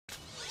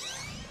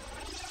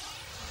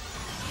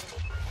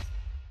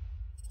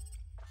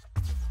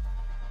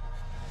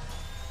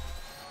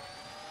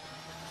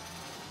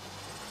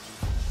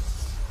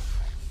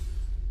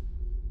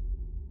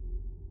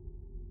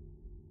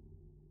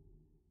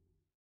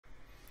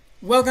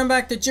Welcome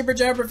back to Jibber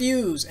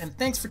Reviews, and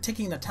thanks for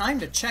taking the time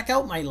to check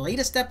out my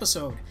latest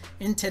episode.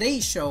 In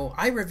today's show,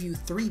 I review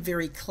 3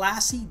 very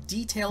classy,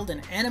 detailed,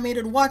 and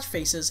animated watch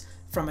faces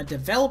from a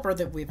developer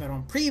that we've had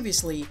on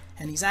previously,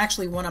 and he's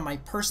actually one of my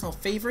personal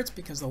favorites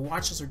because the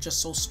watches are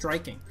just so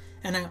striking.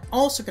 And I'm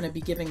also going to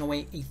be giving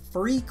away a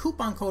free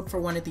coupon code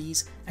for one of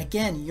these,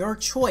 again, your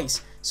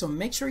choice. So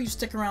make sure you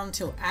stick around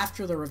until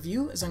after the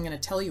review, as I'm going to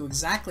tell you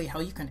exactly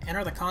how you can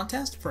enter the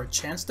contest for a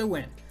chance to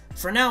win.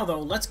 For now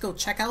though, let's go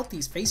check out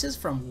these faces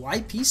from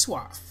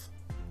SWAF.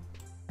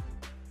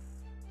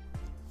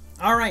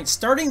 Alright,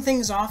 starting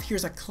things off,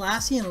 here's a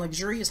classy and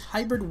luxurious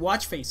hybrid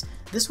watch face.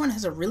 This one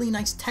has a really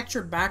nice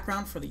textured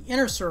background for the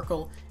inner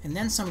circle, and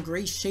then some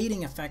gray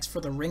shading effects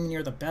for the ring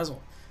near the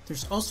bezel.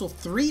 There's also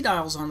 3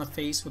 dials on the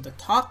face, with the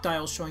top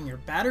dial showing your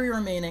battery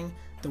remaining,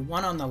 the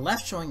one on the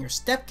left showing your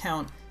step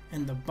count,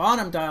 and the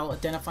bottom dial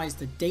identifies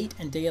the date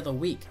and day of the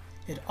week.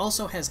 It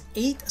also has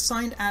 8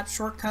 assigned app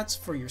shortcuts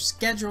for your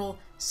schedule,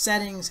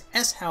 settings,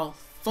 S-Health,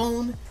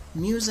 phone,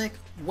 music,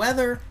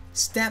 weather,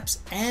 steps,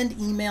 and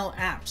email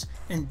apps.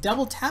 And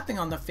double tapping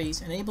on the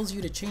face enables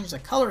you to change the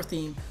color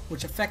theme,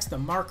 which affects the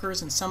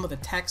markers and some of the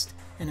text,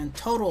 and in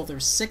total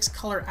there's 6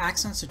 color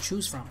accents to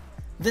choose from.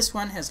 This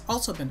one has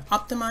also been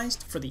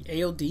optimized for the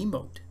AOD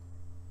mode.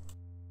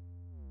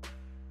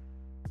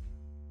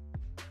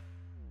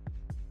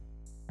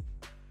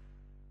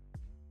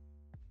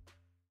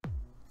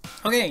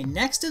 Okay,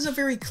 next is a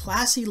very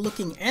classy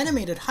looking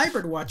animated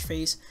hybrid watch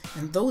face,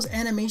 and those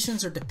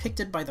animations are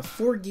depicted by the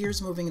 4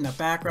 gears moving in the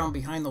background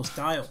behind those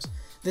dials.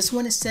 This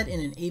one is set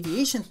in an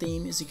aviation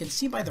theme, as you can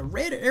see by the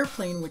red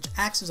airplane, which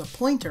acts as a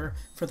pointer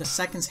for the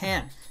seconds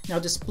hand. Now,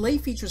 display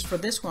features for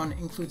this one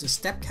includes a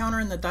step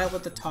counter in the dial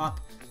at the top,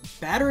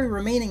 battery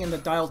remaining in the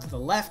dial to the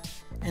left,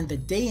 and the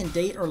day and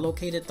date are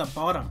located at the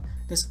bottom.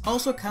 This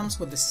also comes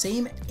with the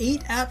same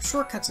 8 app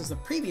shortcuts as the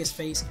previous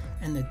face,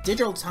 and the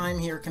digital time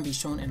here can be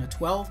shown in a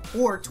 12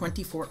 or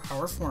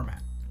 24-hour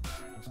format.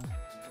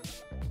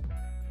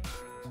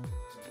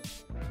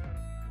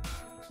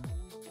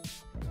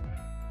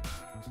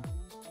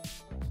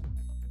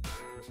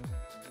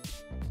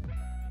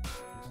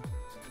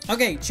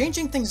 Okay,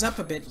 changing things up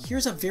a bit,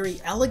 here's a very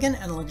elegant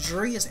and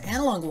luxurious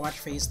analog watch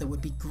face that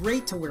would be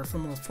great to wear for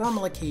more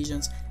formal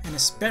occasions, and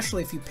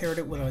especially if you paired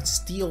it with a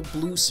steel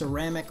blue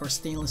ceramic or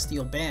stainless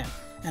steel band.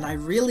 And I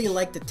really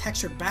like the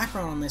textured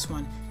background on this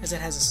one, as it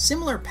has a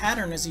similar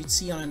pattern as you'd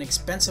see on an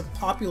expensive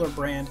popular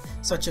brand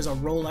such as a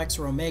Rolex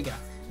or Omega.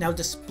 Now,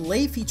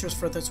 display features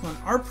for this one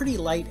are pretty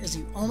light, as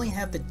you only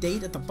have the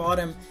date at the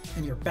bottom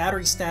and your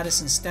battery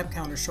status and step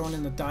counter shown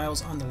in the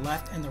dials on the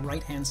left and the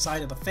right hand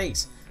side of the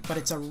face. But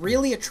it's a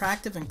really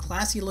attractive and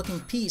classy looking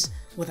piece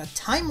with a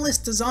timeless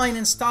design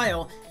and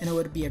style, and it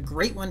would be a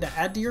great one to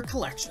add to your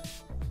collection.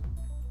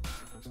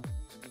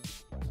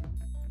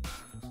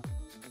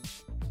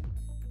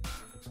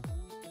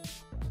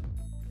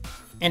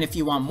 And if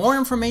you want more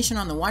information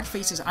on the watch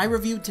faces I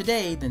reviewed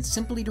today, then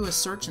simply do a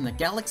search in the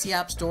Galaxy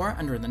App Store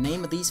under the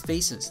name of these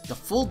faces. The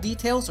full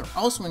details are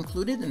also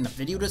included in the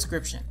video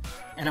description.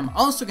 And I'm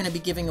also going to be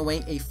giving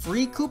away a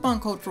free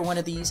coupon code for one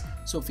of these,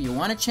 so if you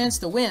want a chance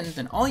to win,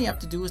 then all you have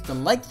to do is to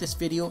like this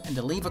video and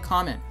to leave a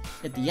comment.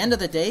 At the end of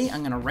the day, I'm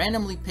going to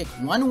randomly pick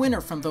one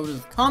winner from those who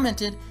have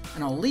commented,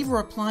 and I'll leave a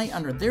reply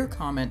under their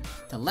comment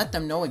to let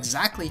them know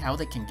exactly how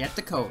they can get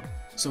the code.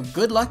 So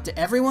good luck to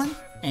everyone,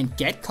 and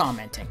get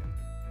commenting.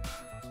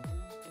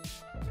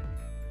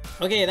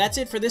 Okay, that's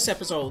it for this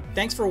episode.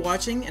 Thanks for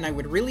watching, and I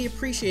would really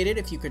appreciate it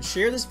if you could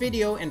share this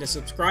video and to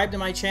subscribe to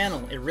my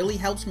channel. It really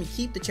helps me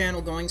keep the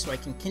channel going so I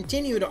can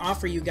continue to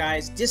offer you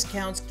guys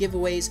discounts,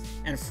 giveaways,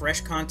 and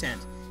fresh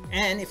content.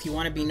 And if you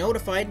want to be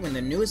notified when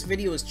the newest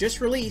video is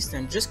just released,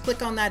 then just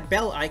click on that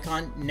bell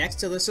icon next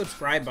to the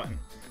subscribe button.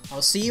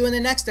 I'll see you in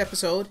the next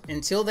episode.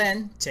 Until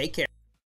then, take care.